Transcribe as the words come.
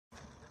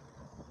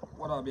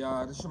What up,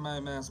 y'all? This your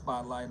main man,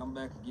 Spotlight. I'm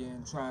back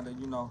again trying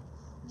to,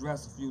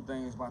 address a few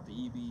things about the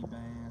Ebe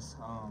Bandz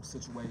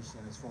situation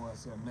as far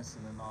as him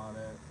missing and all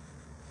that.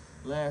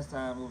 Last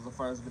time it was the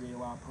first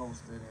video I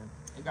posted and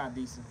it got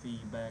decent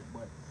feedback,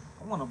 but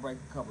I want to break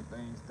a couple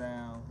things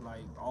down,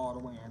 like all the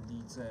way in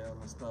detail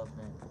and stuff,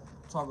 and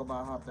talk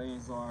about how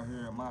things are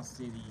here in my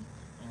city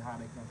and how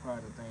they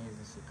compare to things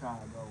in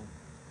Chicago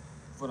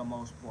for the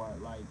most part,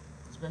 like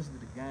especially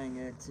the gang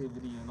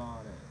activity and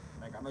all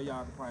that. Like, I know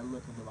y'all could probably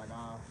look and be like,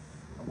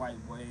 the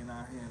white boy ain't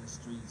out here in the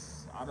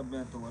streets. I done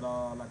been through it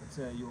all. I can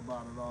tell you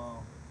about it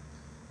all.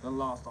 Done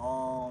lost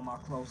all my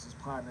closest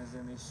partners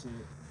in this shit.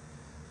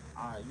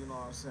 You know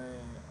what I'm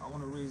saying?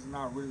 One of the reasons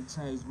I really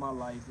changed my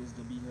life is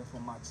to be here for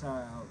my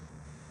child.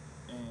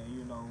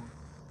 And,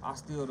 I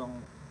still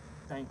don't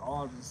think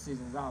all the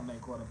decisions I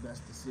make are the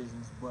best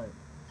decisions, but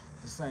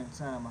at the same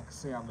time, I can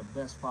say I'm the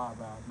best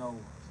father I know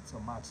to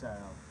my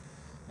child.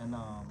 And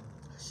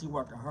she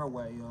working her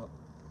way up,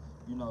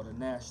 the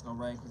national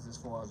rankings as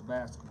far as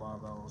basketball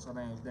goes. Her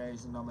name's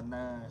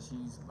Billydakid079.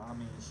 She's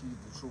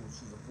the truth.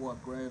 She's a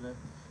 4th grader.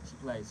 She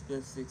plays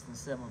 5th, 6th, and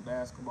 7th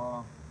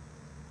basketball.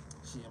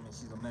 She's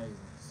amazing.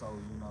 So,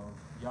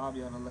 y'all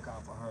be on the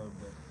lookout for her.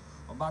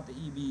 But about the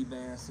Ebe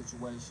Bandz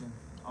situation,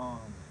 I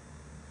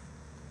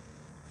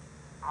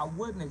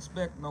wouldn't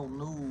expect no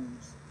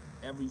news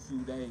every few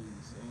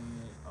days.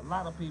 And a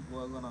lot of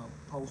people are gonna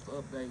post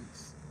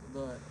updates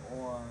that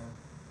are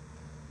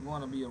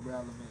going to be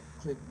irrelevant,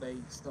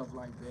 clickbait, stuff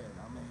like that.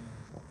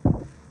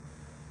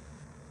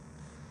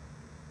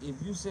 If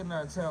you sitting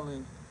there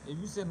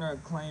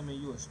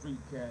claiming you a street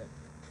cat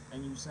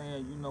and you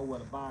saying you know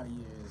what a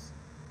body is,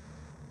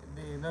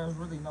 then there's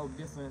really no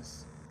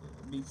difference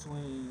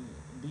between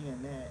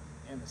being that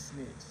and a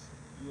snitch.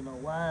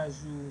 Why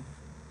is you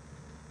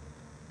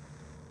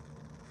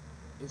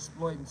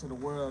exploiting to the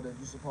world that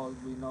you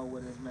supposedly know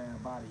where this man's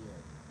body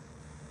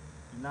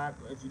at?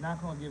 If you're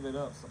not gonna give it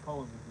up,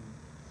 supposedly,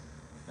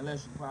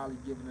 unless you're probably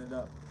giving it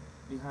up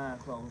behind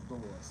closed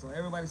doors. So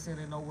everybody saying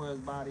they know where his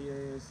body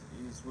is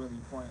really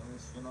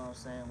pointless, you know what I'm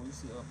saying? When you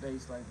see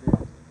updates like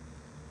that,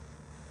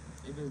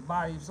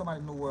 if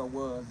somebody knew where it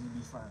was, he'd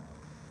be fine.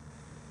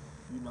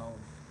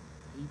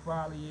 He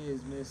probably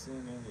is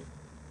missing and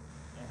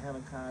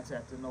haven't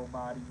contacted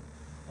nobody,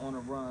 on a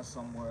run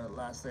somewhere.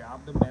 Like I say,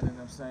 I've been in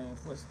them same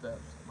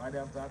footsteps. Right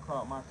after I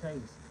caught my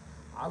case,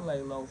 I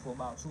lay low for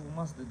about 2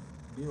 months to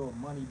build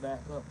money back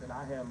up that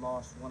I had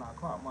lost when I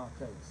caught my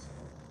case.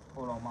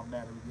 Hold on, my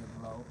battery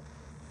getting low.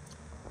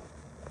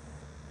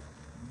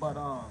 But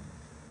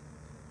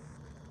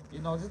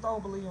just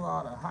don't believe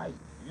all the hype.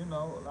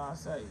 Like I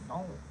say,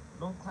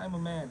 don't claim a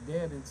man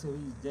dead until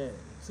he's dead.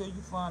 Until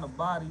you find a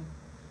body,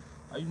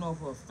 or you know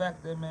for a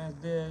fact that man's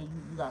dead,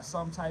 you got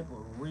some type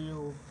of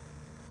real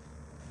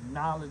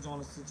knowledge on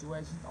the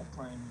situation. Don't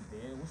claim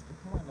he's dead. What's the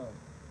point of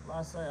it? Like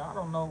I say, I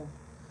don't know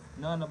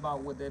nothing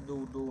about what that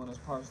dude do in his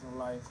personal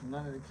life.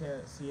 None of the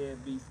cats he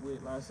had beef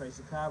with. Like I say,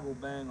 Chicago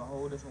bang a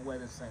whole different way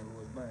than St.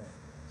 Louis bang.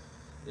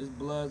 It's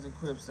Bloods and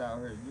Crips out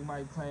here. You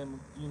might claim,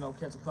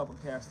 catch a couple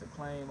cats that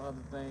claim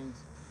other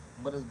things,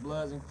 but it's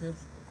Bloods and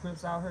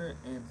Crips out here.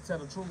 And to tell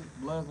the truth,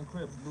 Bloods and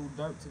Crips do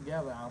dirt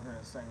together out here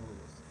in St.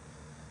 Louis.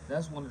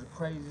 That's one of the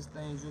craziest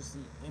things you'll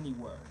see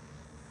anywhere.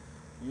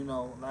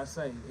 Like I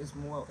say, it's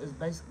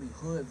basically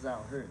hoods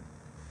out here.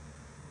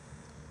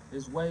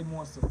 It's way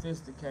more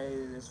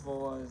sophisticated as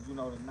far as, the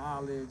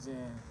knowledge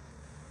and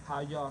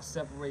how y'all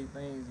separate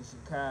things in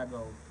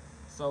Chicago.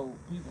 So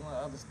people in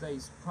other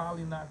states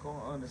probably not going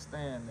to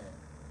understand that.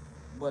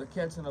 But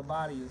catching a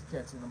body is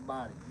catching a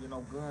body.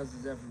 Guns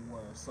is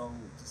everywhere. So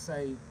to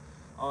say,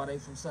 oh, they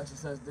from such and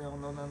such, they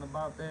don't know nothing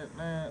about that,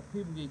 man,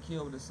 people get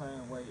killed the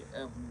same way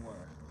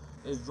everywhere.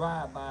 There's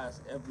drive-bys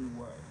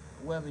everywhere.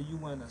 Whether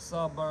you in the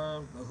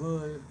suburbs, the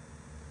hood,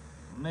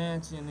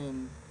 mansion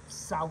in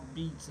South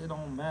Beach, it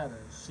don't matter.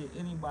 Shit,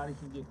 anybody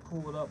can get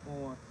pulled up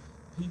on.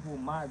 People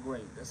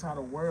migrate. That's how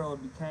the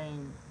world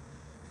became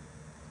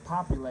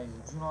populated.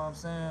 You know what I'm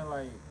saying?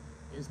 Like,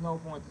 it's no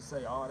point to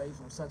say, oh, they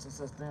from such and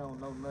such, they don't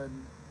know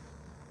nothing.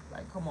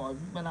 Like, come on,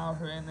 if you've been out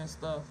here in this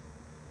stuff,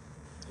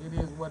 it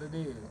is what it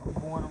is. I'm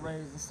born and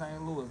raised in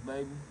St. Louis,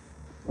 baby.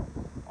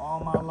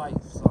 All my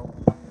life. So,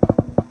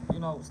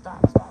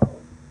 stop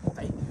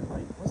faking.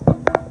 Like, what's the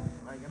point?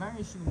 Like, and I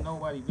ain't shooting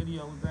nobody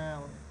videos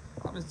down.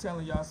 I'm just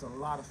telling y'all it's a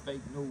lot of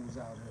fake news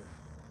out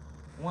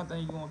here. One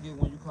thing you're gonna get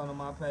when you come to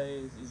my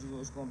page is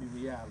it's gonna be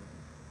reality.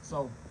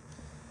 So,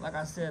 like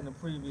I said in the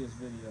previous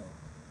video,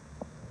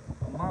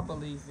 my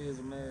belief is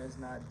a man's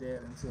not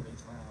dead until they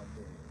found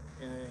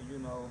dead.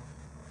 And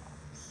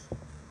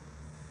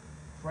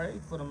pray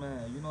for the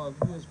man.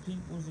 If you as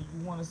peoples and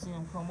you want to see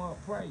him come up,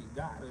 pray.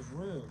 God is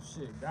real.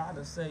 Shit, God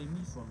has saved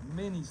me from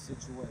many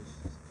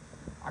situations.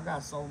 I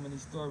got so many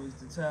stories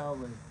to tell,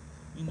 and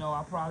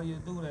I probably will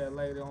do that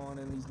later on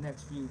in these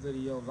next few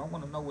videos. I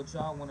want to know what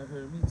y'all want to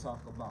hear me talk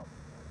about.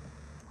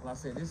 Like I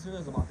said, this here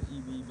is about the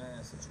Ebe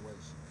Bandz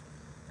situation.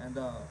 And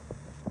I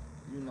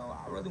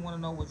really want to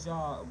know what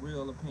y'all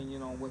real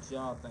opinion on what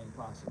y'all think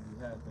possibly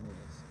happened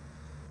is.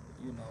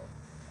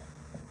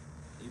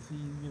 if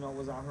he,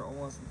 was out here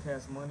owing some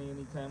cash money and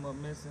he came up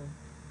missing,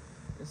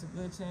 it's a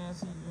good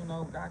chance he,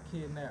 got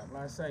kidnapped.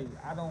 Like I say,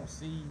 I don't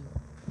see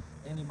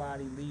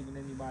anybody leaving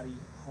anybody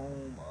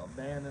home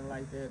abandoned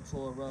like that,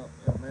 tore up,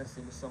 unless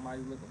it was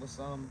somebody looking for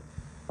something.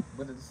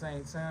 But at the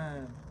same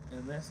time,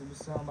 unless it was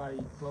somebody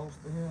close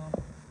to him,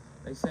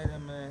 they say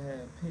that man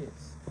had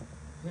pits.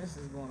 Pits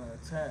is gonna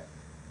attack.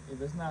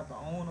 If it's not the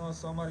owner or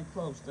somebody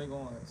close, they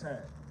gonna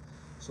attack.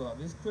 So if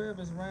his crib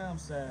is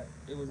ramsacked,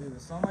 it was either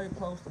somebody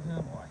close to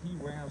him or he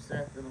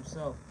ramsacked it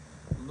himself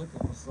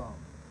looking for something.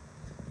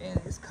 And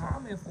it's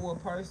common for a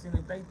person,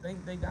 if they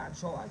think they got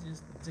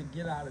charges, to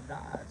get out of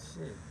Dodge.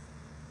 Shit.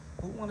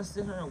 Who want to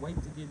sit here and wait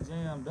to get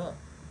jammed up?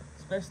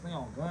 Especially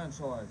on gun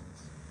charges.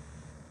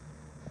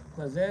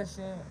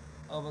 Possession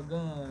of a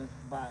gun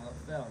by a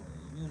felon.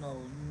 You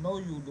know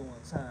you doing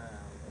time.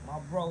 My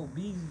bro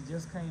Beezy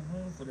just came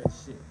home for that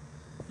shit.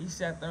 He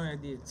sat there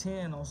and did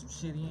 10 on some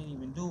shit he ain't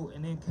even do,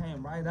 and then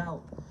came right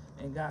out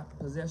and got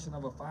possession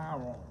of a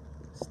firearm.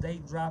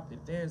 State dropped it,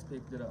 feds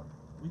picked it up.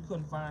 We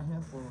couldn't find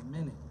him for a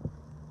minute.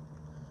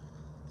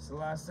 So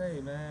like I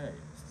say, man,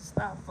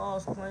 stop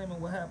false claiming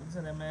what happened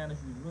to that man if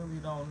you really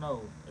don't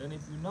know. And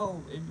if you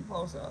know, if you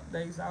post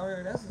updates out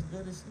here, that's as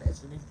good as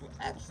snitching if you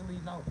actually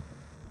know.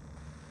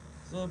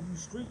 So if you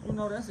street,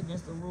 that's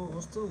against the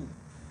rules too.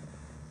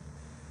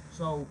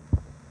 So,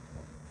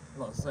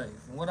 let's say,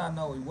 from what I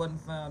know, he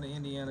wasn't found in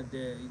Indiana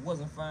dead. He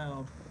wasn't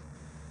found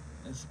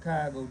in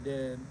Chicago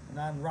dead,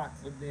 not in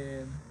Rockford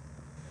dead.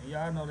 And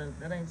y'all know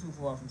that ain't too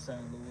far from St.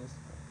 Louis.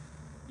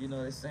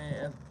 They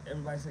saying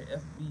everybody say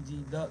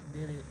FBG Duck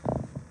did it.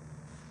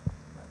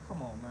 Like,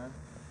 come on, man.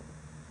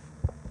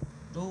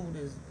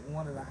 Dude is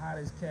one of the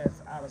hottest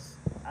cats out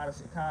of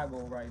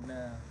Chicago right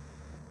now,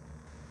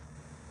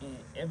 and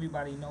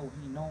everybody know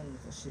he known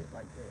for shit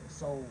like that.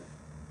 So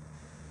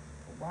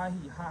why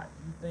he hot?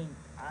 You think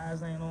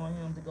eyes ain't on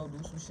him to go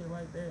do some shit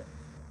like that?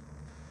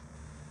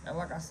 And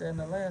like I said in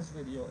the last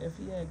video, if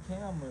he had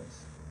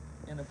cameras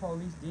and the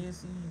police did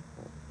see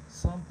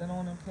something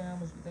on them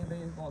cameras, you think they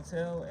was gonna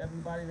tell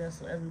everybody that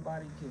so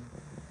everybody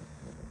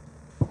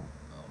can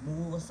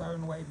move a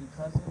certain way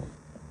because of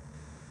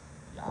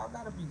it? Y'all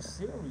gotta be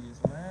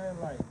serious, man.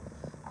 Like,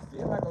 I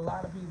feel like a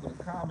lot of people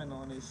that comment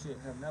on this shit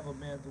have never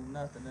been through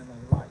nothing in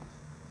their life.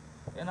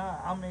 And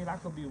I mean, I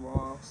could be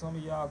wrong. Some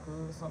of y'all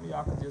could. Some of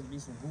y'all could just be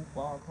some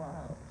goofball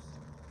clowns.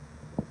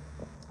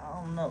 I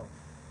don't know.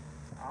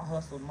 I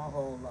hustled my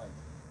whole life.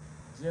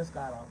 Just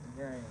got out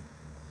the game.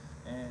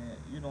 And,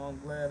 I'm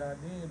glad I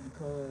did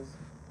because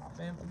I've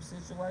been through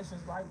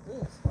situations like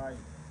this. Like,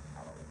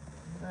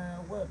 man,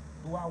 what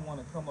do I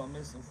want to come up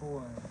missing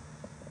for?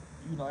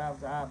 And,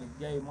 after I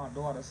gave my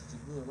daughter such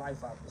a good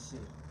life out the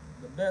shit.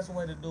 The best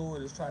way to do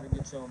it is try to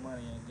get your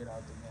money and get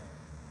out the game.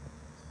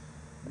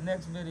 The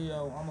next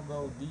video, I'm going to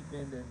go deep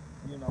into,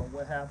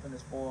 what happened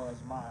as far as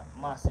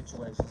my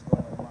situations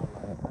going in my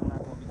life. I'm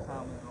not going to be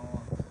commenting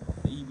on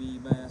the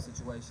Ebe Bandz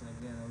situation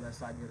again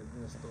unless I get a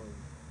good story.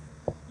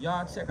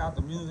 Y'all check out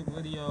the music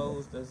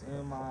videos that's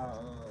in my,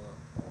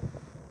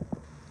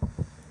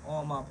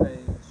 on my page.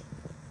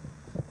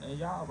 And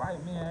y'all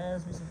write me and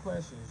ask me some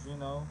questions,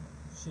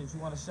 Shit, you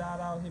want a shout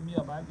out, hit me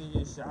up. I'll give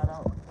you a shout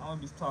out. I'm going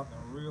to be talking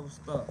real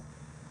stuff.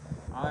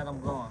 Alright,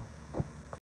 I'm gone.